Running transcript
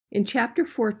In Chapter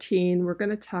 14, we're going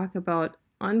to talk about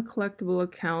uncollectible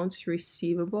accounts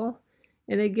receivable.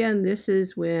 And again, this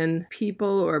is when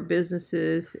people or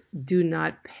businesses do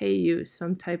not pay you.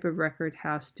 Some type of record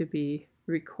has to be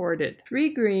recorded.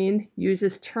 3 Green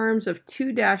uses terms of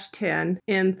 2-10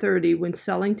 and 30 when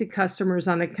selling to customers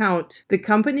on account. The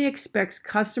company expects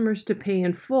customers to pay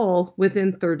in full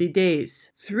within 30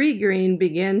 days. 3 Green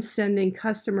begins sending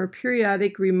customer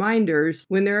periodic reminders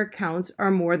when their accounts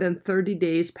are more than 30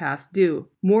 days past due.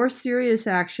 More serious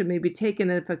action may be taken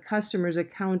if a customer's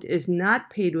account is not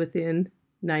paid within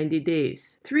 90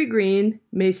 days. 3 Green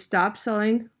may stop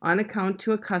selling on account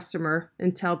to a customer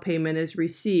until payment is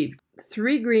received.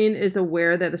 3 Green is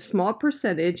aware that a small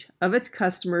percentage of its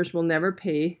customers will never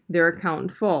pay their account in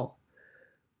full.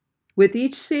 With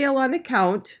each sale on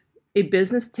account, a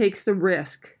business takes the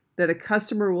risk that a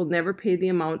customer will never pay the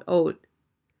amount owed.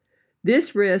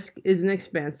 This risk is an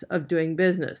expense of doing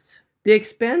business. The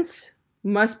expense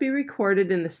must be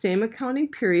recorded in the same accounting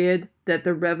period that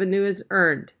the revenue is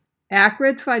earned.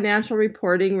 Accurate financial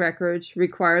reporting records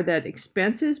require that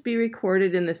expenses be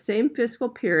recorded in the same fiscal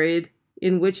period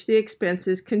in which the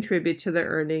expenses contribute to the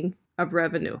earning of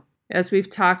revenue. As we've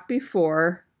talked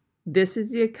before, this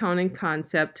is the accounting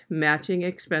concept matching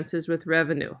expenses with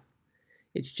revenue.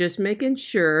 It's just making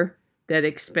sure that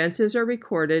expenses are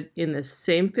recorded in the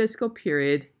same fiscal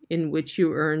period in which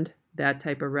you earned that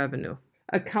type of revenue.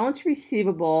 Accounts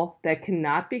receivable that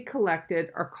cannot be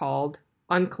collected are called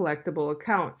uncollectible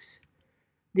accounts.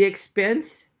 The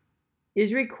expense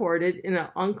is recorded in an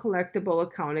uncollectible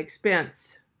account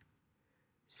expense.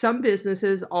 Some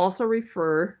businesses also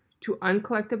refer to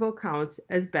uncollectible accounts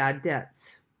as bad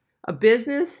debts. A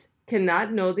business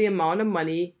cannot know the amount of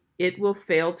money it will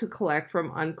fail to collect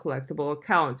from uncollectible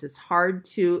accounts. It's hard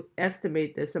to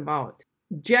estimate this amount.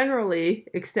 Generally,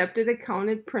 accepted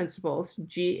accounting principles,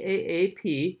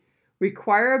 GAAP,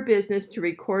 require a business to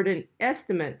record an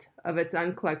estimate of its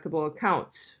uncollectible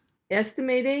accounts.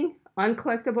 Estimating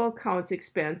uncollectible accounts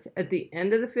expense at the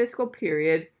end of the fiscal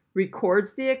period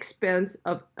records the expense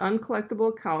of uncollectible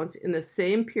accounts in the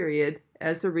same period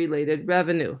as the related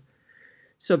revenue.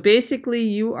 So basically,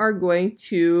 you are going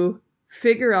to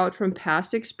figure out from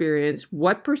past experience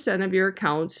what percent of your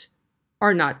accounts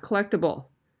are not collectible.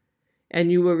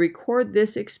 And you will record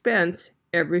this expense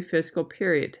every fiscal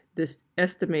period, this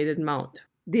estimated amount.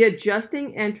 The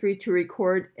adjusting entry to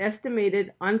record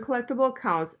estimated uncollectible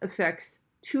accounts affects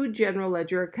 2 general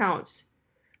ledger accounts.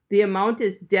 The amount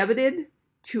is debited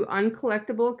to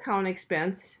uncollectible account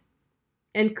expense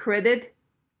and credit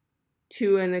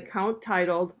to an account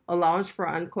titled Allowance for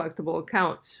Uncollectible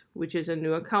Accounts, which is a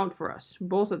new account for us.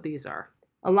 Both of these are.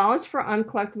 Allowance for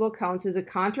Uncollectible Accounts is a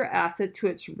contra asset to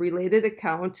its related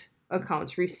account,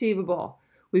 accounts receivable.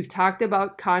 We've talked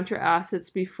about contra assets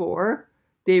before.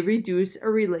 They reduce a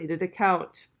related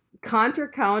account. Contra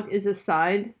account is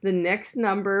assigned the next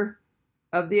number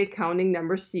of the accounting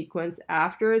number sequence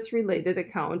after its related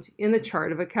account in the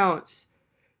chart of accounts.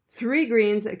 3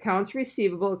 Green's accounts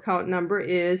receivable account number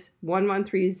is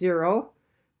 1130.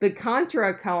 The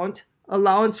contra account,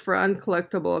 allowance for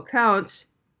uncollectible accounts,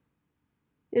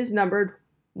 is numbered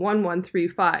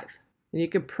 1135. And you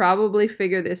could probably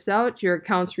figure this out. Your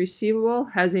accounts receivable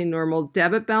has a normal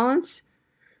debit balance.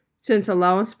 Since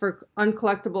allowance for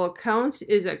uncollectible accounts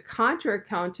is a contra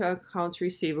account to accounts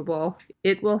receivable,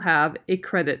 it will have a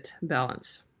credit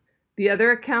balance. The other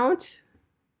account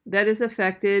that is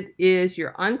affected is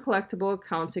your uncollectible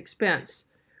accounts expense.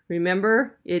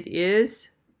 Remember, it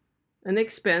is an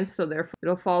expense, so therefore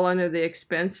it'll fall under the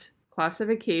expense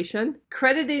classification.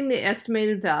 Crediting the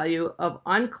estimated value of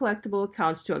uncollectible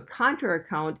accounts to a contra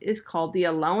account is called the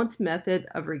allowance method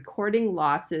of recording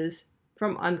losses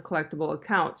from uncollectible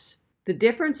accounts. The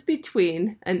difference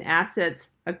between an asset's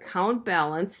account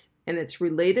balance and its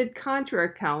related contra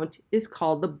account is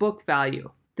called the book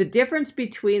value. The difference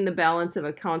between the balance of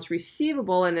accounts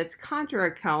receivable and its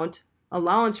contra account,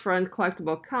 allowance for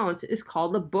uncollectible accounts, is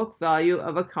called the book value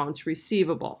of accounts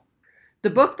receivable.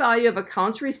 The book value of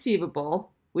accounts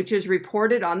receivable, which is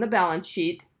reported on the balance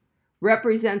sheet,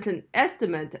 represents an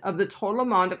estimate of the total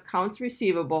amount of accounts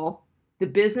receivable the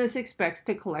business expects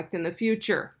to collect in the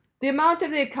future. The amount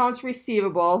of the accounts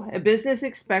receivable a business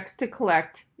expects to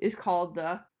collect is called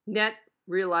the net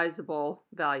realizable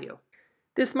value.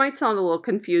 This might sound a little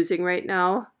confusing right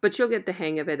now, but you'll get the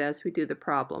hang of it as we do the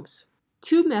problems.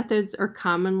 2 methods are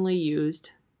commonly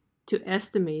used to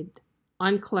estimate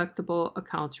uncollectible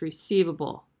accounts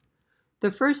receivable. The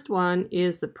first one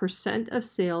is the percent of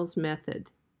sales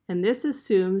method, and this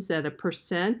assumes that a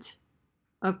percent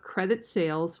of credit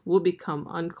sales will become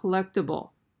uncollectible.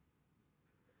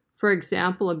 For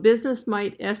example, a business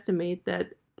might estimate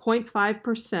that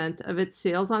 0.5% of its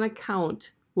sales on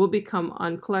account will become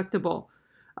uncollectible.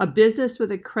 A business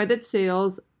with a credit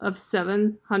sales of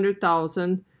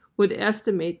 $700,000 would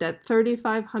estimate that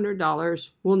 $3,500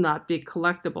 will not be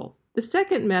collectible. The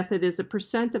second method is a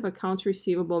percent of accounts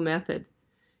receivable method,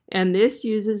 and this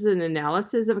uses an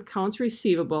analysis of accounts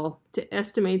receivable to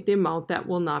estimate the amount that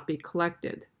will not be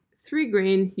collected. 3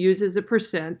 Green uses a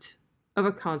percent of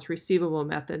accounts receivable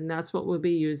method, and that's what we'll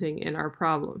be using in our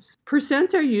problems.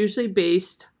 Percents are usually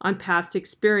based on past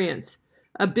experience.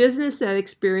 A business that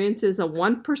experiences a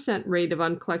 1% rate of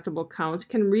uncollectible accounts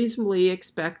can reasonably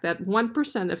expect that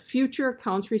 1% of future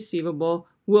accounts receivable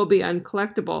will be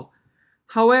uncollectible.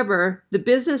 However, the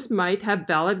business might have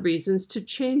valid reasons to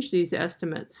change these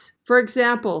estimates. For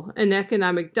example, an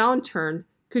economic downturn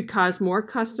could cause more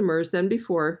customers than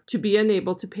before to be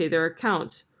unable to pay their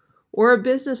accounts, or a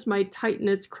business might tighten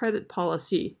its credit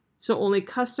policy, so only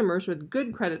customers with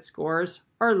good credit scores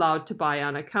are allowed to buy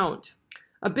on account.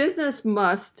 A business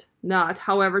must not,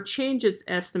 however, change its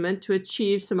estimate to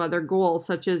achieve some other goals,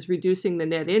 such as reducing the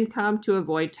net income to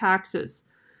avoid taxes.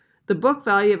 The book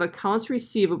value of accounts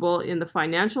receivable in the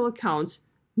financial accounts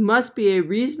must be a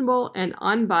reasonable and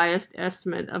unbiased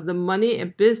estimate of the money a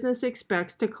business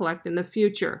expects to collect in the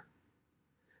future.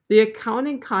 The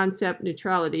accounting concept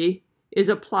neutrality is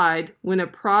applied when a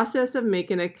process of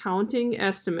making accounting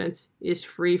estimates is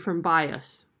free from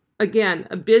bias. Again,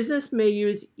 a business may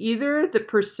use either the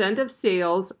percent of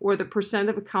sales or the percent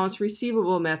of accounts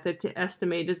receivable method to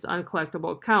estimate its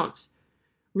uncollectible accounts.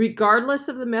 Regardless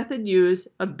of the method used,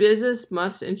 a business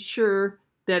must ensure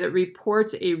that it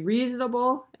reports a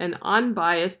reasonable and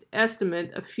unbiased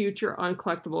estimate of future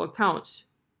uncollectible accounts.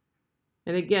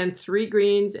 And again, 3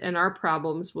 Greens and our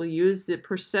problems will use the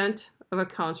percent of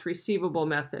accounts receivable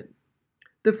method.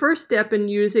 The first step in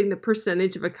using the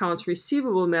percentage of accounts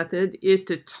receivable method is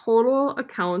to total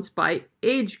accounts by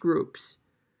age groups.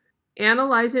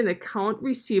 Analyzing account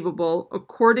receivable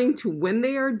according to when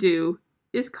they are due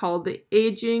is called the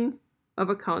aging of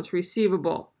accounts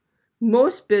receivable.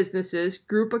 Most businesses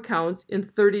group accounts in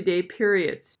 30-day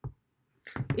periods.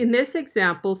 In this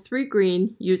example, 3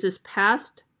 Green uses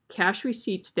past cash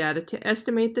receipts data to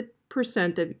estimate the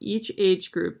percent of each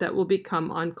age group that will become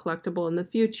uncollectible in the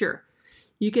future.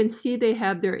 You can see they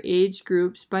have their age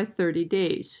groups by 30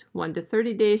 days. 1 to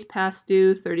 30 days past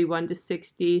due, 31 to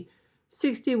 60,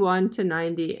 61 to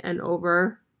 90, and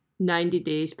over 90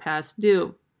 days past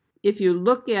due. If you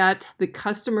look at the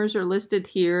customers are listed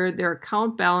here, their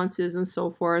account balances and so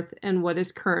forth, and what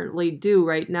is currently due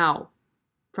right now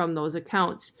from those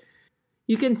accounts.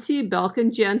 You can see Belk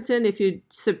 & Jensen, if you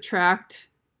subtract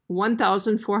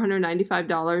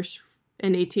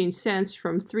 $1,495.18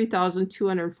 from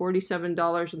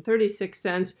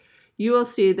 $3,247.36, you will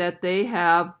see that they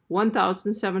have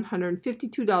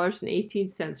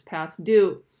 $1,752.18 past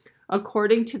due.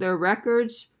 According to their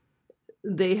records,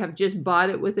 they have just bought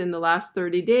it within the last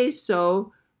 30 days,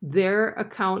 so their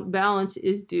account balance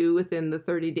is due within the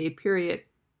 30-day period.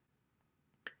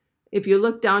 If you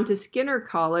look down to Skinner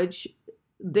College,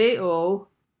 they owe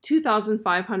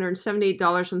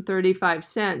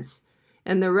 $2,578.35,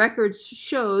 and the records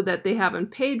show that they haven't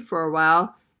paid for a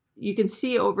while. You can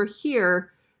see over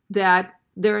here that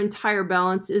their entire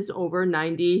balance is over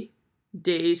 90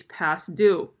 days past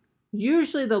due.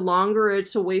 Usually the longer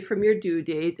it's away from your due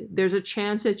date, there's a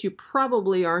chance that you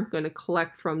probably aren't going to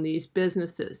collect from these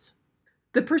businesses.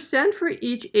 The percent for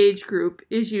each age group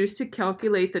is used to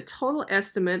calculate the total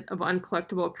estimate of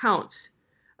uncollectible accounts.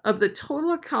 Of the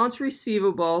total accounts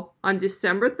receivable on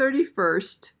December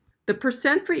 31st, the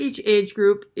percent for each age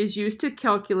group is used to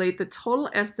calculate the total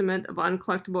estimate of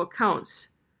uncollectible accounts.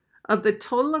 Of the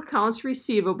total accounts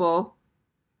receivable,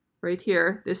 right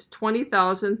here, this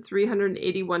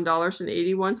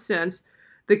 $20,381.81,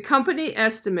 the company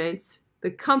estimates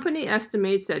that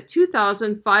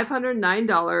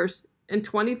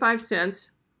 $2,509.25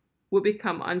 will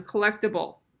become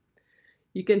uncollectible.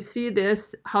 You can see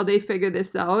this, how they figure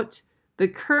this out. The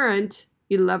current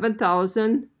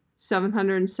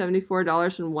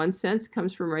 $11,774.01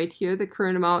 comes from right here, the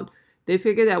current amount. They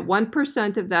figure that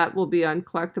 1% of that will be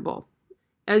uncollectible.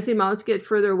 As the amounts get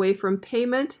further away from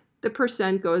payment, the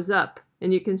percent goes up.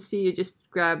 And you can see, you just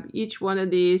grab each one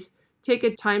of these, take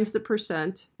it times the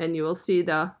percent, and you will see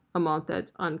the amount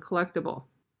that's uncollectible.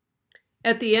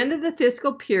 At the end of the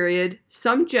fiscal period,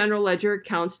 some general ledger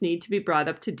accounts need to be brought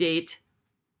up to date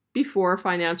before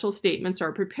financial statements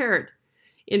are prepared.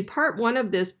 In part 1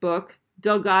 of this book,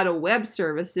 Delgado Web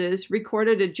Services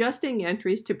recorded adjusting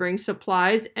entries to bring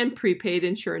supplies and prepaid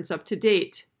insurance up to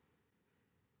date.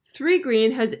 3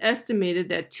 Green has estimated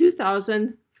that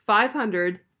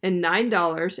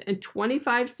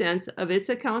 $2,509.25 of its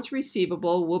accounts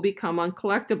receivable will become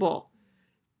uncollectible.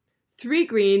 3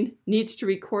 Green needs to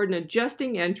record an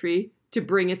adjusting entry to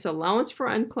bring its allowance for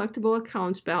uncollectible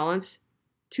accounts balance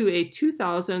to a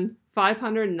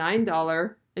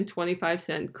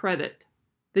 $2,509.25 credit.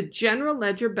 The general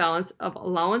ledger balance of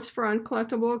allowance for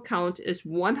uncollectible accounts is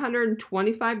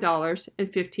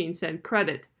 $125.15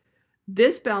 credit.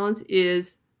 This balance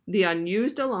is the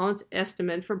unused allowance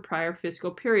estimate from prior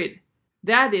fiscal period.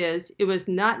 That is, it was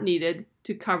not needed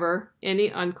to cover any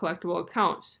uncollectible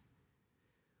accounts.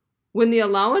 When the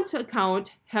allowance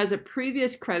account has a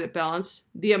previous credit balance,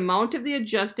 the amount of the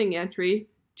adjusting entry,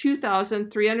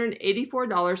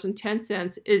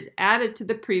 $2,384.10, is added to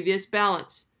the previous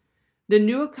balance. The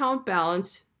new account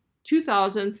balance,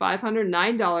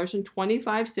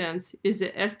 $2,509.25, is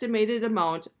the estimated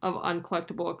amount of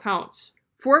uncollectible accounts.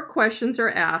 4 questions are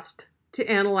asked to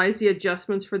analyze the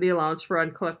adjustments for the allowance for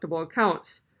uncollectible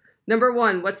accounts. Number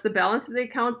 1, what's the balance of the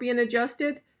account being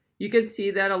adjusted? You can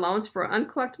see that allowance for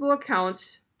uncollectible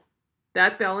accounts,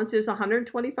 that balance is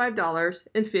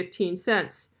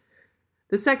 $125.15.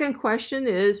 The second question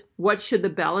is, what should the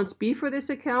balance be for this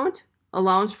account?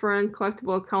 Allowance for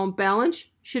uncollectible account balance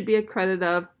should be a credit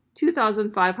of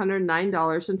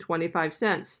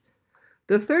 $2,509.25.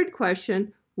 The third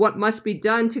question, what must be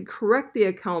done to correct the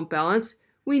account balance?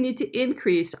 We need to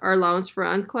increase our allowance for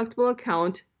uncollectible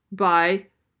account by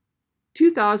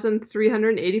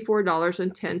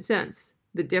 $2,384.10,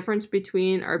 the difference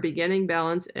between our beginning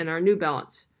balance and our new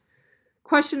balance.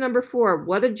 Question number 4,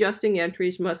 what adjusting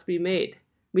entries must be made?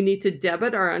 We need to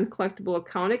debit our uncollectible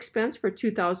account expense for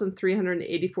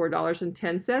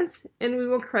 $2,384.10, and we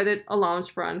will credit allowance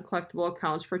for uncollectible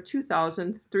accounts for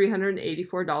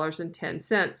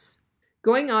 $2,384.10.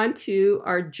 Going on to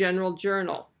our general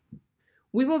journal.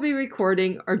 We will be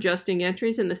recording our adjusting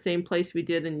entries in the same place we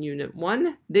did in Unit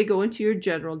 1. They go into your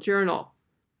general journal.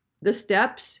 The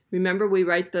steps, remember we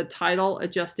write the title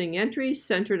adjusting entry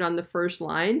centered on the first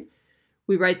line.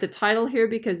 We write the title here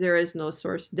because there is no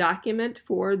source document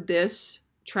for this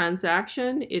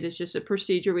transaction. It is just a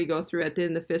procedure we go through at the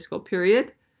end of the fiscal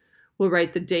period. We'll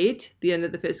write the date, the end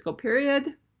of the fiscal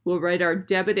period. We'll write our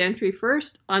debit entry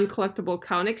first, uncollectible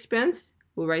account expense.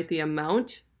 We'll write the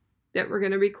amount that we're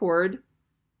going to record.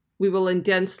 We will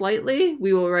indent slightly.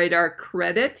 We will write our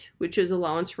credit, which is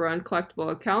allowance for uncollectible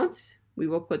accounts. We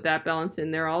will put that balance in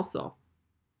there also.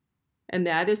 And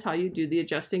that is how you do the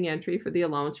adjusting entry for the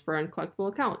allowance for uncollectible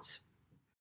accounts.